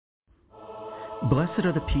Blessed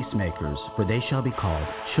are the peacemakers, for they shall be called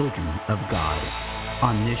children of God.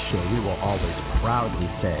 On this show, we will always proudly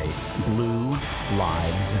say, Blue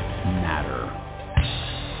Lives Matter.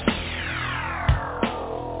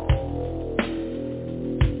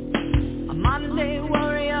 A Monday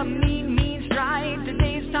warrior, mean strike.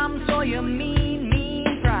 Today's Tom Sawyer, mean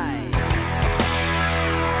pride.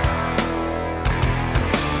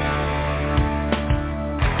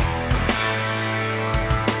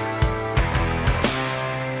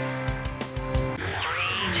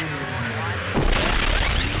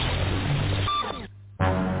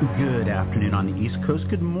 Good afternoon on the East Coast,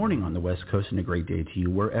 good morning on the West Coast, and a great day to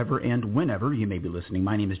you wherever and whenever you may be listening.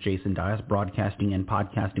 My name is Jason Dias, broadcasting and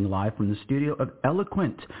podcasting live from the studio of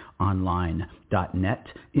EloquentOnline.net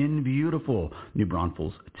in beautiful New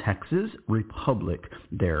Braunfels, Texas, Republic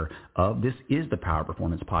thereof. This is the Power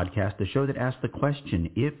Performance Podcast, the show that asks the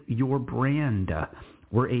question, if your brand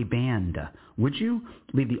were a band, would you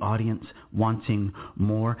leave the audience wanting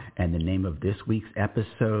more? And the name of this week's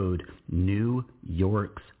episode, New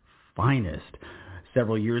York's Finest.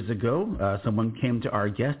 Several years ago, someone came to our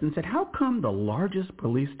guest and said, how come the largest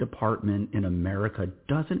police department in America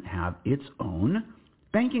doesn't have its own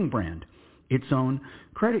banking brand, its own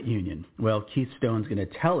credit union? Well, Keith Stone's going to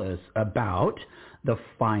tell us about the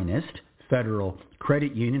Finest Federal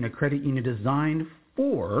Credit Union, a credit union designed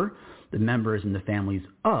for the members and the families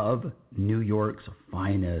of New York's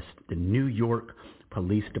finest, the New York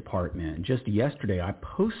Police Department. Just yesterday, I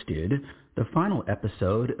posted the final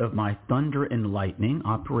episode of my Thunder and Lightning,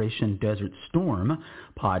 Operation Desert Storm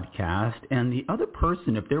podcast. And the other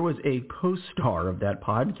person, if there was a co-star of that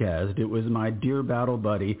podcast, it was my dear battle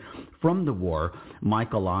buddy from the war,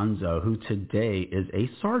 Mike Alonzo, who today is a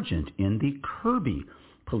sergeant in the Kirby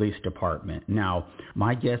Police Department. Now,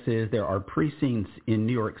 my guess is there are precincts in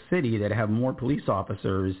New York City that have more police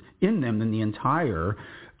officers in them than the entire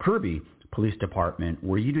Kirby Police Department.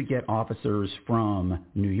 Were you to get officers from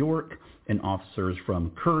New York and officers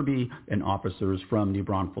from Kirby and officers from New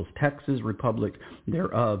Braunfels, Texas, Republic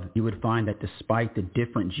thereof, you would find that despite the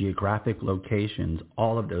different geographic locations,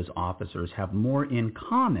 all of those officers have more in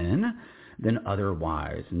common than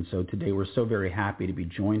otherwise. And so today we're so very happy to be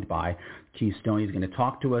joined by Keith Stone. He's going to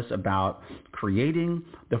talk to us about creating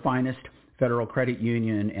the Finest Federal Credit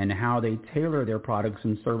Union and how they tailor their products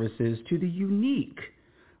and services to the unique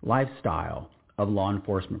lifestyle of law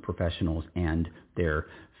enforcement professionals and their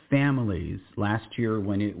families. Last year,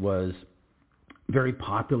 when it was very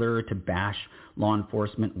popular to bash law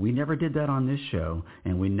enforcement, we never did that on this show,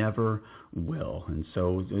 and we never will. And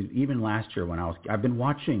so even last year when I've been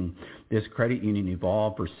watching this credit union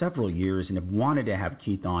evolve for several years and have wanted to have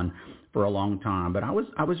Keith on for a long time, but I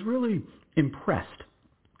was really impressed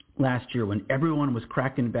last year when everyone was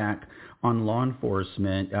cracking back on law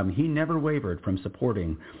enforcement. He never wavered from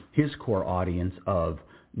supporting his core audience of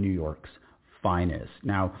New York's finest.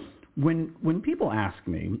 Now, when people ask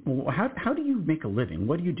me, well, how do you make a living?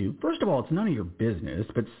 What do you do? First of all, it's none of your business.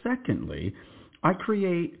 But secondly, I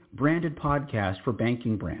create branded podcasts for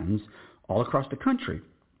banking brands all across the country.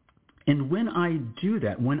 And when I do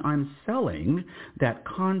that, when I'm selling that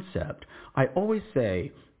concept, I always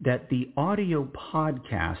say that the audio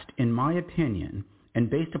podcast, in my opinion,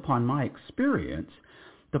 and based upon my experience,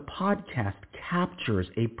 the podcast captures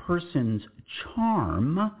a person's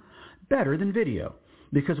charm better than video.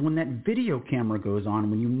 Because when that video camera goes on,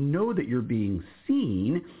 when you know that you're being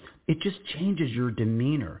seen, it just changes your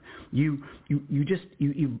demeanor. You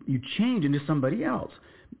change into somebody else.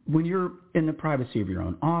 When you're in the privacy of your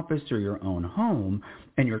own office or your own home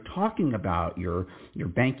and you're talking about your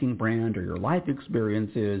banking brand or your life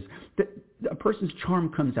experiences, a person's charm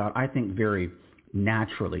comes out, I think, very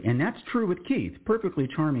naturally. And that's true with Keith, perfectly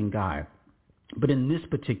charming guy. But in this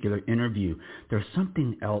particular interview, there's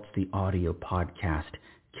something else the audio podcast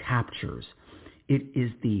captures. It is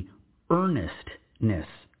the earnestness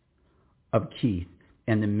of Keith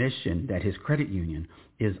and the mission that his credit union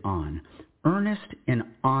is on. Earnest and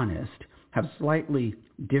honest have slightly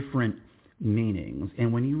different meanings.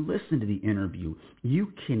 And when you listen to the interview,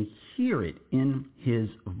 you can hear it in his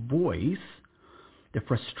voice, the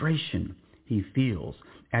frustration he feels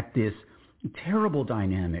at this terrible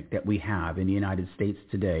dynamic that we have in the United States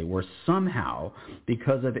today, where somehow,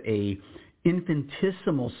 because of a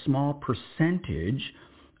infinitesimal small percentage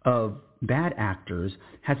of bad actors,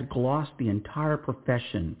 has glossed the entire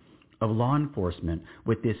profession of law enforcement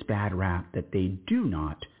with this bad rap that they do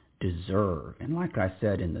not deserve. And like I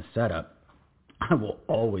said in the setup, I will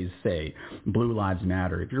always say Blue Lives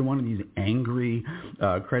Matter. If you're one of these angry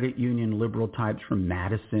credit union liberal types from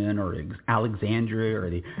Madison or Alexandria or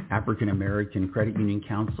the African American Credit Union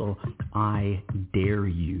Council, I dare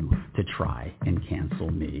you to try and cancel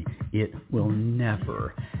me. It will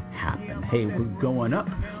never happen. Hey, we're going up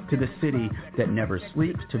to the city that never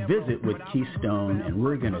sleeps to visit with Keystone, and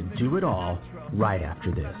we're going to do it all right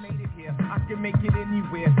after this. I can make it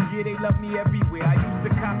anywhere. Yeah, they love me everywhere. I used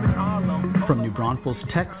to cop in Harlem. From New Braunfels,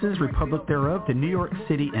 Texas, Republic thereof, to New York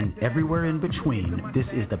City and everywhere in between, this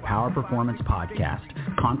is the Power Performance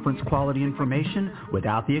Podcast. Conference quality information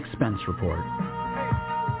without the expense report.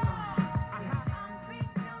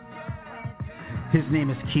 His name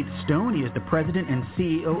is Keith Stone. He is the president and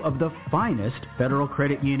CEO of the finest federal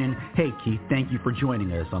credit union. Hey, Keith, thank you for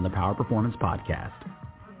joining us on the Power Performance Podcast.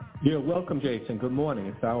 You're welcome, Jason. Good morning.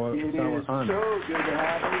 It's our honor. So good to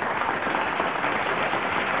have you.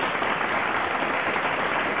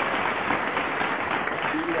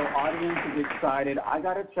 Studio audience is excited. I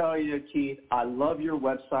got to tell you, Keith, I love your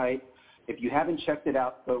website. If you haven't checked it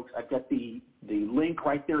out, folks, I've got the link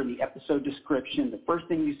right there in the episode description. The first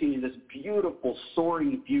thing you see is this beautiful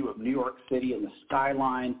soaring view of New York City and the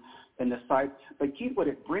skyline and the site. But, Keith, what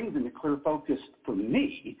it brings into clear focus for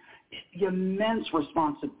me is the immense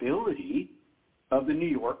responsibility of the New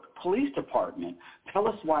York Police Department. Tell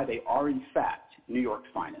us why they are, in fact, New York's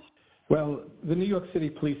finest. Well, the New York City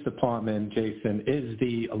Police Department, Jason, is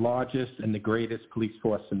the largest and the greatest police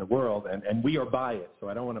force in the world, and we are biased, so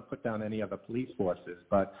I don't want to put down any other police forces,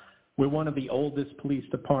 but we're one of the oldest police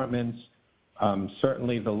departments,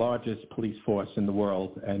 certainly the largest police force in the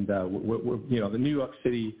world, and we're the New York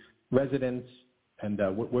City residents, and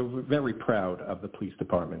we're very proud of the police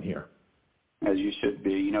department here. As you should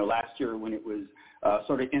be. You know, last year when it was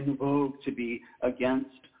sort of in vogue to be against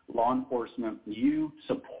law enforcement, you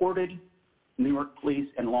supported New York police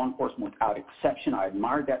and law enforcement without exception. I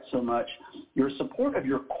admired that so much. Your support of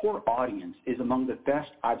your core audience is among the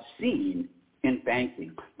best I've seen in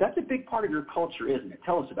banking. That's a big part of your culture, isn't it?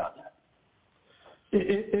 Tell us about that.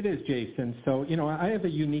 It is, Jason. So, I have a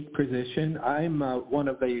unique position. I'm one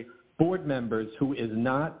of the board members who is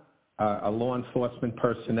not a law enforcement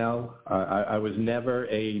personnel. I was never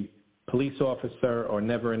a police officer or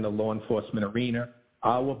never in the law enforcement arena.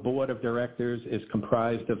 Our board of directors is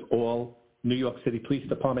comprised of all New York City Police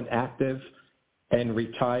Department active and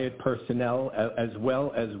retired personnel, as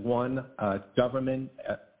well as one government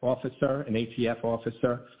officer, an ATF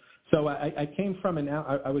officer. So I came from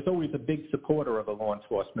I was always a big supporter of the law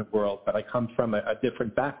enforcement world, but I come from a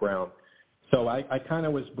different background. So I kind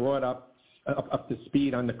of was brought up to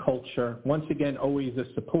speed on the culture. Once again, always a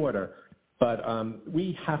supporter, but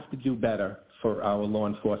we have to do better for our law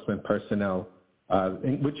enforcement personnel,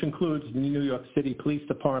 which includes the New York City Police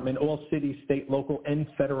Department, all city, state, local, and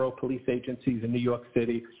federal police agencies in New York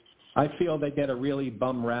City. I feel they get a really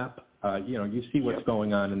bum rap. You see what's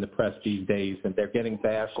going on in the press these days, and they're getting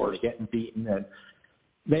bashed or they're getting beaten, and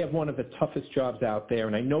they have one of the toughest jobs out there,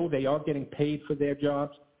 and I know they are getting paid for their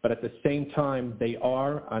jobs, but at the same time, they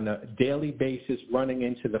are on a daily basis running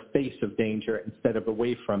into the face of danger instead of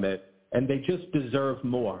away from it, and they just deserve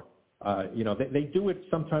more. They do it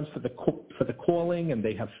sometimes for the calling, and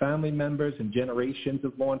they have family members and generations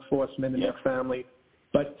of law enforcement in their family.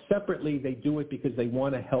 But separately, they do it because they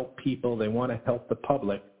want to help people. They want to help the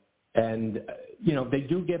public. And, they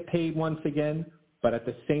do get paid once again, but at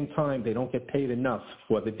the same time, they don't get paid enough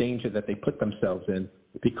for the danger that they put themselves in,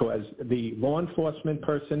 because the law enforcement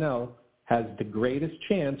personnel has the greatest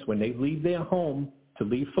chance when they leave their home to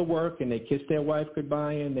leave for work and they kiss their wife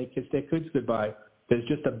goodbye and they kiss their kids goodbye. There's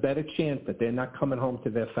just a better chance that they're not coming home to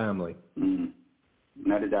their family.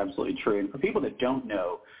 That is absolutely true. And for people that don't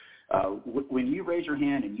know, when you raise your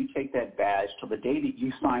hand and you take that badge till the day that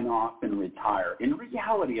you sign off and retire, in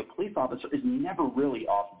reality, a police officer is never really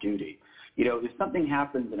off duty. If something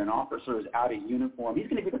happens and an officer is out of uniform, he's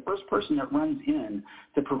going to be the first person that runs in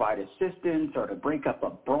to provide assistance or to break up a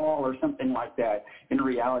brawl or something like that. In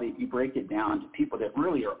reality, if you break it down to people that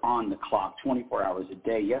really are on the clock 24 hours a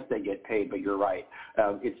day, yes, they get paid, but you're right.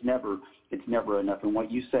 It's never enough. And what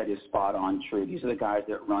you said is spot on true. These are the guys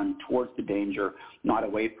that run towards the danger, not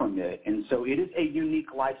away from it. And so it is a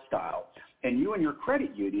unique lifestyle. And you and your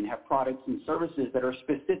credit union have products and services that are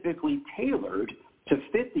specifically tailored to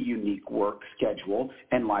fit the unique work schedule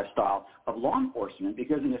and lifestyle of law enforcement,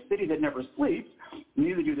 because in a city that never sleeps,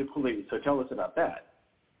 neither do the police. So tell us about that.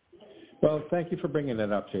 Well, thank you for bringing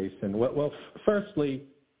that up, Jason. Well, firstly,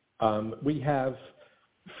 we have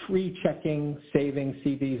free checking, savings,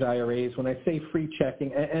 CDs, IRAs. When I say free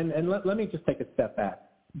checking, and let me just take a step back.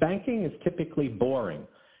 Banking is typically boring.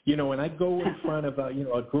 You know, when I go in front of a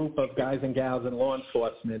group of guys and gals in law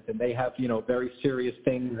enforcement, and they have very serious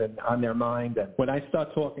things on their mind, and when I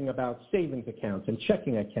start talking about savings accounts and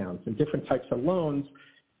checking accounts and different types of loans,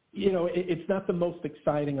 it's not the most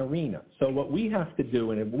exciting arena. So what we have to do,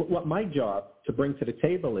 and what my job to bring to the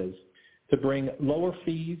table is to bring lower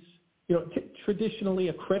fees. Traditionally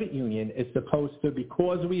a credit union is supposed to,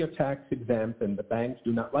 because we are tax exempt and the banks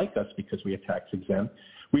do not like us because we are tax exempt,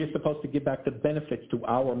 we are supposed to give back the benefits to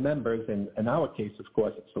our members, and in our case, of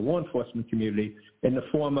course, it's the law enforcement community, in the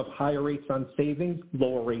form of higher rates on savings,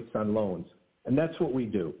 lower rates on loans. And that's what we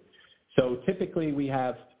do. So typically we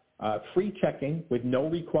have free checking with no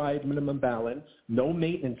required minimum balance, no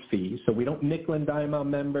maintenance fees, so we don't nickel and dime our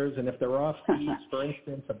members, and if there are fees, for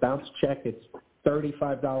instance, a bounce check, it's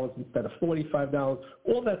 $35 instead of $45.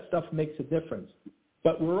 All that stuff makes a difference.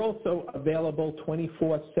 But we're also available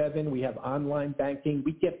 24/7. We have online banking.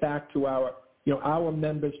 We get back to our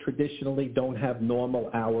members traditionally don't have normal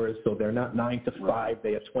hours, so they're not 9 to 5.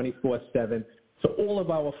 They are 24/7. So all of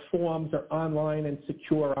our forms are online and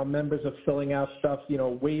secure. Our members are filling out stuff,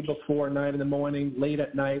 way before 9 in the morning, late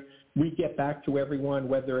at night. We get back to everyone,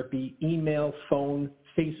 whether it be email, phone,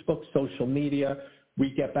 Facebook, social media. We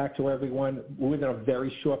get back to everyone within a very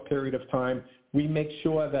short period of time. We make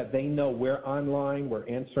sure that they know we're online, we're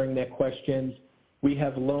answering their questions. We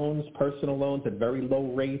have loans, personal loans at very low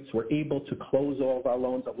rates. We're able to close all of our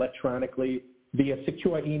loans electronically via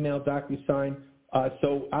secure email, DocuSign.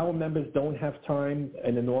 So our members don't have time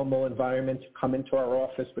in a normal environment to come into our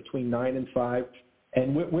office between 9 and 5.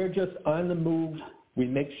 And we're just on the move. We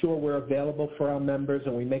make sure we're available for our members,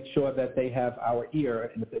 and we make sure that they have our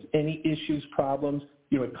ear. And if there's any issues, problems,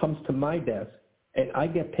 it comes to my desk, and I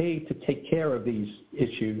get paid to take care of these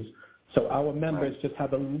issues. So our members just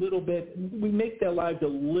have we make their lives a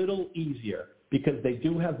little easier because they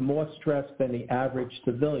do have more stress than the average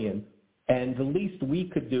civilian. And the least we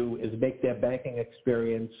could do is make their banking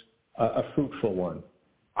experience a fruitful one.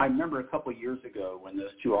 I remember a couple of years ago when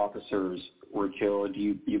those two officers were killed,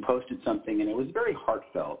 you posted something, and it was very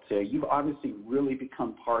heartfelt. So you've obviously really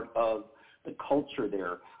become part of the culture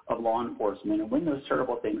there of law enforcement. And when those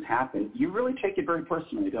terrible things happen, you really take it very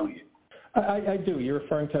personally, don't you? I do. You're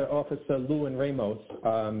referring to Officer Lou and Ramos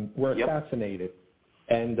were assassinated.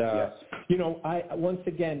 And, once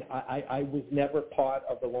again, I was never part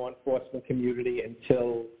of the law enforcement community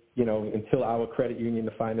until our credit union,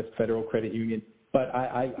 the finest federal credit union. But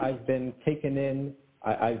I've been taken in.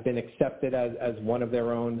 I've been accepted as one of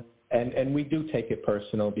their own. And we do take it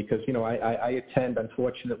personal because, I attend,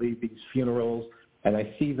 unfortunately, these funerals, and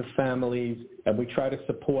I see the families, and we try to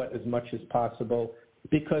support as much as possible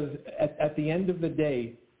because at the end of the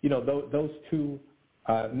day, those two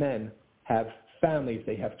men have families,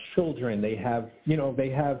 they have children, they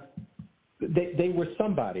were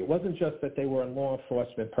somebody. It wasn't just that they were a law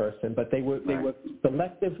enforcement person, but they were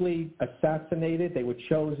selectively assassinated, they were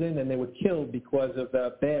chosen, and they were killed because of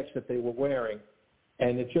the badge that they were wearing.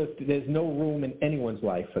 And there's no room in anyone's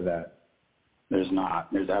life for that. There's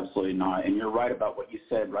not. There's absolutely not. And you're right about what you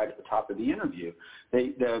said right at the top of the interview.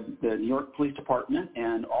 The New York Police Department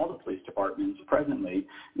and all the police departments presently,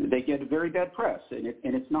 they get very bad press, and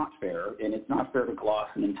it's not fair. And it's not fair to gloss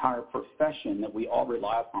an entire profession that we all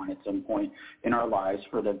rely upon at some point in our lives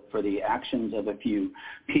for the actions of a few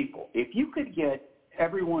people. If you could get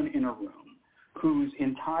everyone in a room whose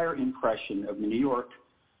entire impression of the New York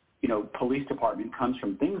police department comes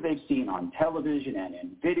from things they've seen on television and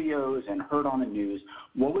in videos and heard on the news,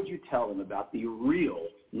 what would you tell them about the real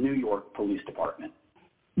New York Police Department?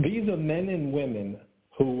 These are men and women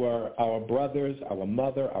who are our brothers, our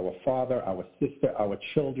mother, our father, our sister, our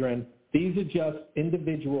children. These are just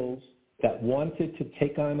individuals that wanted to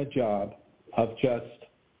take on a job of just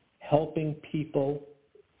helping people,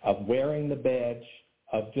 of wearing the badge,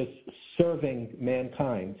 of just serving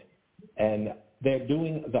mankind. And they're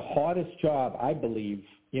doing the hardest job, I believe.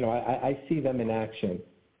 I see them in action,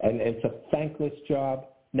 and it's a thankless job.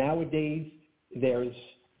 Nowadays, they're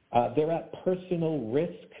at personal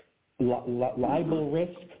risk, libel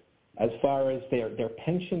risk, as far as their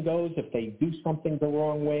pension goes if they do something the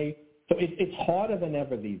wrong way. So it's harder than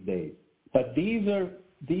ever these days. But these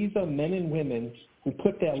are men and women who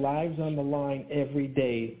put their lives on the line every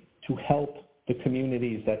day to help the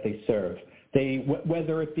communities that they serve.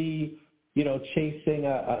 Whether it be chasing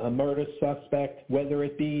a murder suspect, whether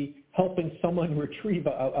it be helping someone retrieve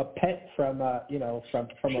a pet from a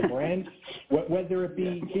branch, whether it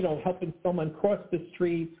be, helping someone cross the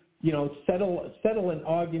street, settle an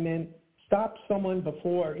argument, stop someone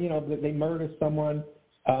before, they murder someone.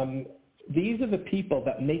 these are the people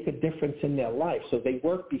that make a difference in their life. So they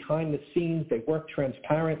work behind the scenes. They work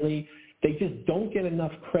transparently. They just don't get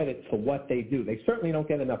enough credit for what they do. They certainly don't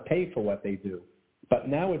get enough pay for what they do. But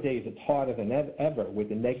nowadays it's harder than ever with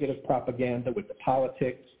the negative propaganda, with the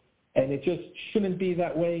politics, and it just shouldn't be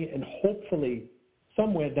that way. And hopefully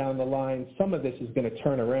somewhere down the line, some of this is going to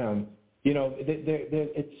turn around. You know,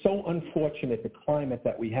 it's so unfortunate, the climate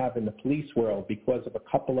that we have in the police world because of a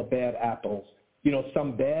couple of bad apples. You know,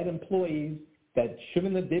 some bad employees that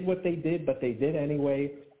shouldn't have did what they did, but they did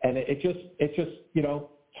anyway. And it just you know,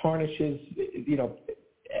 tarnishes, you know,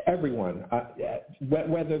 everyone,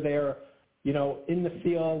 whether they're, you know, in the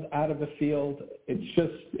field, out of the field.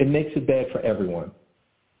 It makes it bad for everyone.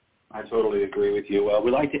 I totally agree with you.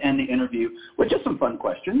 We like to end the interview with just some fun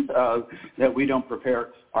questions that we don't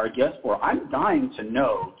prepare our guests for. I'm dying to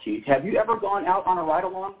know, Keith, have you ever gone out on a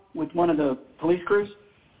ride-along with one of the police crews?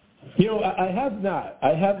 You know, I have not. I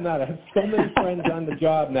have so many friends on the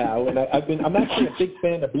job now, and I'm actually a big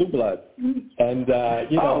fan of Blue Bloods. And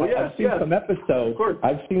you know, I've seen some episodes.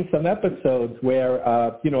 I've seen some episodes where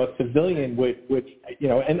you know, a civilian would you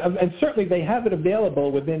know, and certainly they have it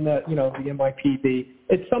available within the, you know, the NYPD.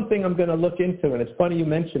 It's something I'm going to look into, and it's funny you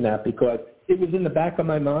mention that because it was in the back of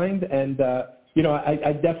my mind, and you know,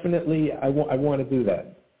 I definitely want to do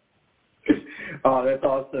that. Oh, that's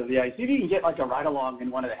awesome. Yeah, see if you can get like a ride-along in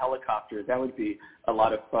one of the helicopters. That would be a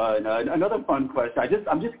lot of fun. Another fun question.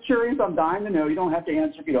 I'm just curious. I'm dying to know. You don't have to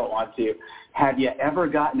answer if you don't want to. Have you ever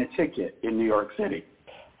gotten a ticket in New York City?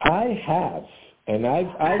 I have. And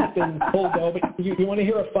I've been pulled over. You want to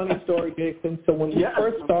hear a funny story, Jason? So when we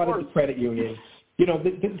first started the credit union, you know,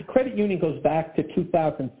 the credit union goes back to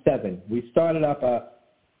 2007. We started up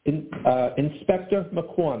Inspector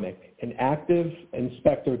McCormick, an active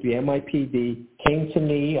inspector at the NYPD, came to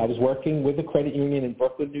me. I was working with the credit union in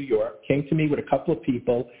Brooklyn, New York, came to me with a couple of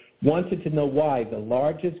people, wanted to know why the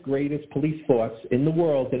largest, greatest police force in the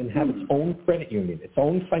world didn't have its own credit union, its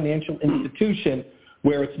own financial institution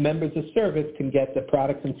where its members of service can get the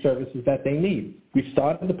products and services that they need. We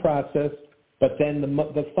started the process, but then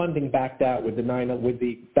the funding backed out with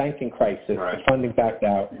the banking crisis. Right. The funding backed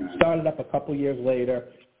out. Started up a couple years later.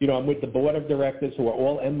 You know, I'm with the board of directors who are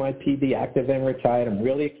all NYPD, active and retired. I'm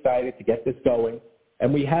really excited to get this going.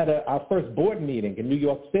 And we had our first board meeting in New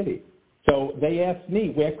York City. So they asked me,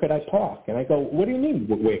 where could I park? And I go, what do you mean,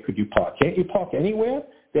 where could you park? Can't you park anywhere?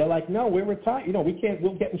 They're like, no, we're retired. You know,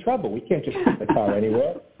 we'll get in trouble. We can't just put the car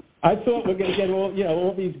anywhere. I thought we're going to get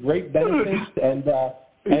all these great benefits, and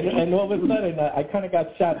all of a sudden I kind of got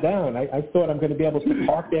shot down. I thought I'm going to be able to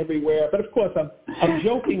park everywhere. But, of course, I'm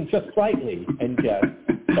joking just slightly,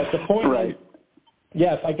 but the point is,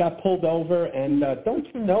 yes, I got pulled over, and don't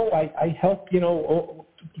you know, I help, you know,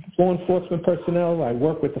 law enforcement personnel. I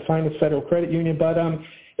work with the finest federal credit union, but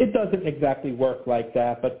it doesn't exactly work like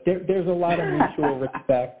that. But there's a lot of mutual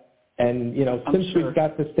respect, and, you know, since we've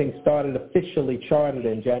got this thing started, officially chartered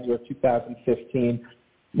in January 2015,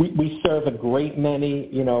 we serve a great many,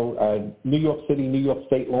 you know, New York City, New York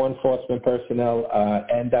State law enforcement personnel,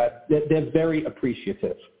 and they're very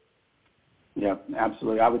appreciative. Yeah,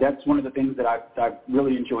 absolutely. That's one of the things that I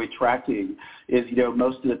really enjoy tracking is, you know,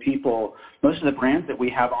 most of the brands that we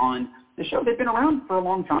have on the show, they've been around for a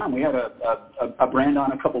long time. We had a brand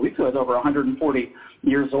on a couple of weeks ago that's over 140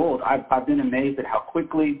 years old. I've been amazed at how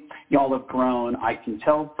quickly y'all have grown. I can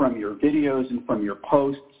tell from your videos and from your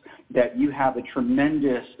posts that you have a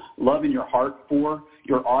tremendous love in your heart for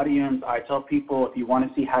your audience. I tell people, if you want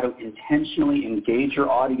to see how to intentionally engage your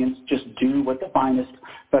audience, just do what the finest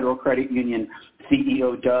federal credit union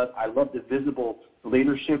CEO does. I love the visible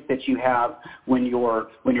leadership that you have when you're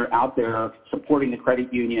out there supporting the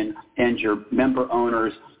credit union and your member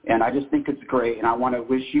owners. And I just think it's great. And I want to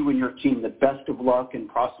wish you and your team the best of luck and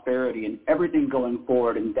prosperity and everything going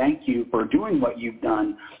forward. And thank you for doing what you've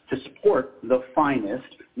done to support the finest,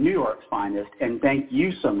 New York's finest. And thank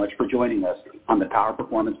you so much for joining us on the Power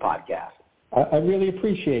Performance Podcast. I really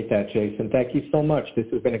appreciate that, Jason. Thank you so much. This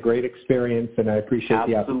has been a great experience, and I appreciate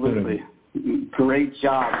the opportunity. Great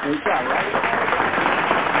job. Great job. Right?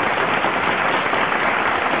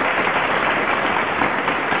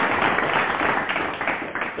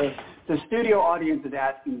 The studio audience is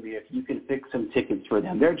asking me if you can fix some tickets for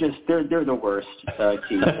them. They're the worst,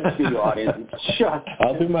 Keith. The studio audience is just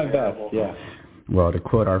I'll do my best, yeah. Well, to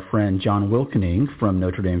quote our friend John Wilkening from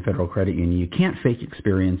Notre Dame Federal Credit Union, you can't fake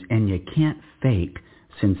experience and you can't fake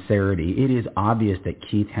sincerity. It is obvious that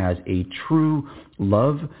Keith has a true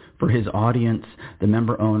love for his audience, the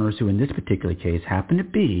member owners, who in this particular case happen to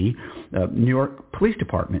be New York Police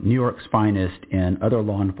Department, New York's finest, and other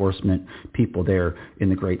law enforcement people there in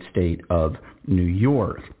the great state of New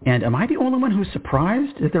York. And am I the only one who's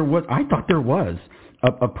surprised that there was? I thought there was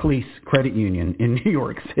a police credit union in New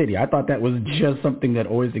York City. I thought that was just something that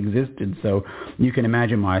always existed. So you can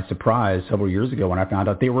imagine my surprise several years ago when I found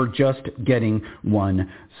out they were just getting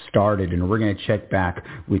one started. And we're going to check back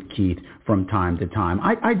with Keith from time to time.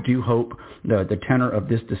 I do hope the tenor of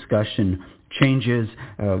this discussion changes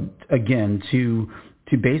again to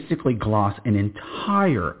basically gloss an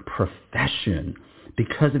entire profession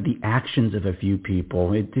because of the actions of a few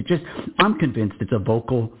people. I'm convinced it's a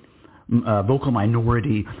vocal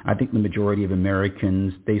minority. I think the majority of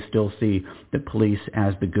Americans, they still see the police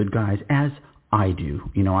as the good guys, as I do.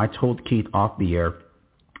 You know, I told Keith off the air,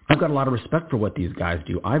 I've got a lot of respect for what these guys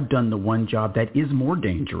do. I've done the one job that is more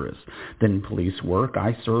dangerous than police work.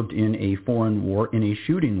 I served in a foreign war, in a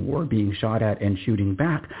shooting war, being shot at and shooting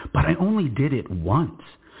back, but I only did it once.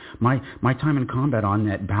 My time in combat on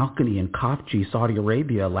that balcony in Khafji, Saudi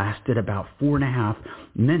Arabia, lasted about 4.5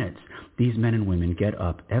 minutes. These men and women get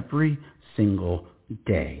up every single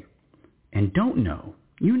day and don't know,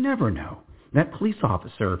 you never know, that police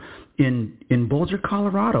officer in Boulder,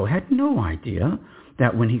 Colorado had no idea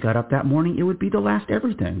that when he got up that morning, it would be the last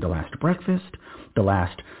everything, the last breakfast, the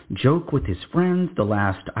last joke with his friends, the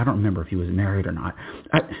last, I don't remember if he was married or not.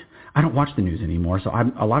 I don't watch the news anymore, so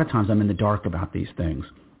a lot of times I'm in the dark about these things.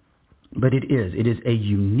 But it is a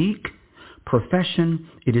unique profession.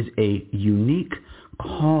 It is a unique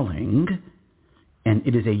calling, and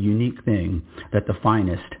it is a unique thing that the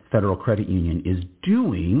finest Federal Credit Union is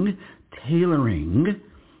doing, tailoring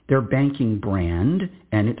their banking brand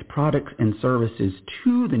and its products and services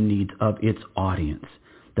to the needs of its audience,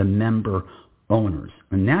 the member owners.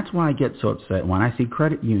 And that's why I get so upset when I see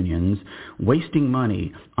credit unions wasting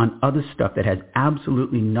money on other stuff that has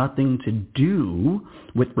absolutely nothing to do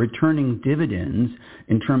with returning dividends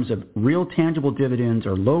in terms of real tangible dividends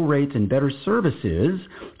or low rates and better services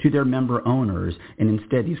to their member owners. And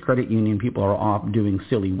instead, these credit union people are off doing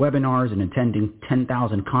silly webinars and attending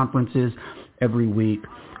 10,000 conferences every week.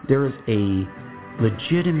 There is a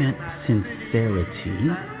legitimate sincerity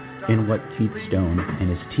in what Keith Stone and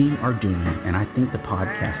his team are doing, and I think the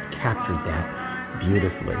podcast captured that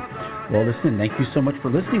beautifully. Well, listen, thank you so much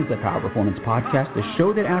for listening to the Power Performance Podcast, the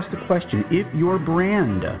show that asks the question, if your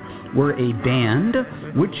brand were a band,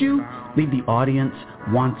 would you leave the audience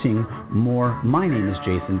wanting more? My name is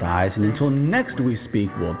Jason Dyes, and until next we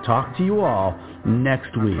speak, we'll talk to you all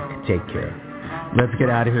next week. Take care. Let's get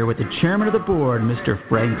out of here with the chairman of the board, Mr.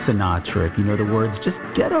 Frank Sinatra. If you know the words, just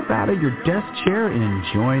get up out of your desk chair and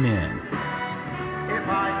join in. If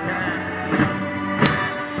I can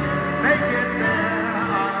make it there,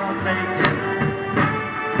 I'll make it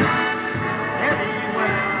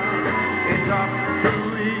anywhere. It's up to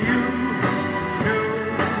you, New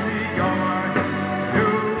York,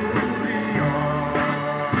 New York.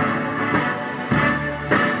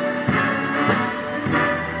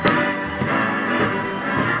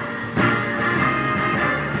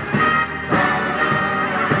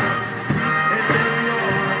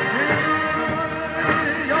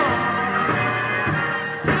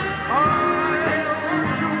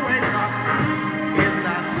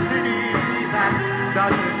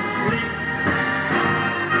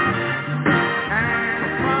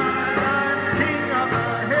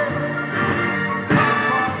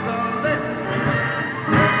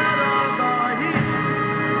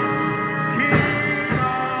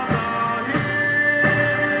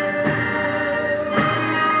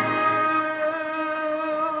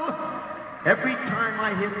 Every time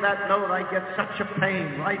I hit that note, I get such a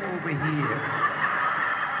pain right over here.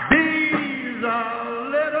 These are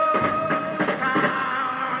little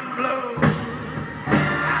town blues.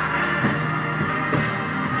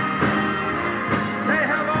 They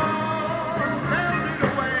have all melted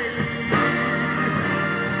away.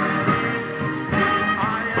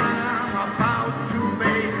 I am about to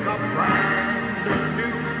make a brand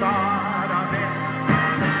new start of it.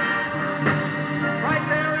 Right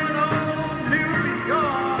there in old New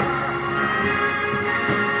York.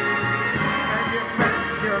 And you bet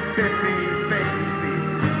your bippy baby.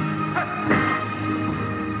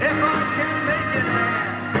 If I can make it there,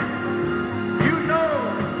 you know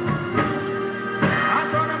I'm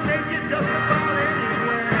gonna make it just about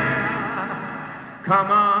anywhere. Come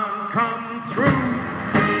on, come through.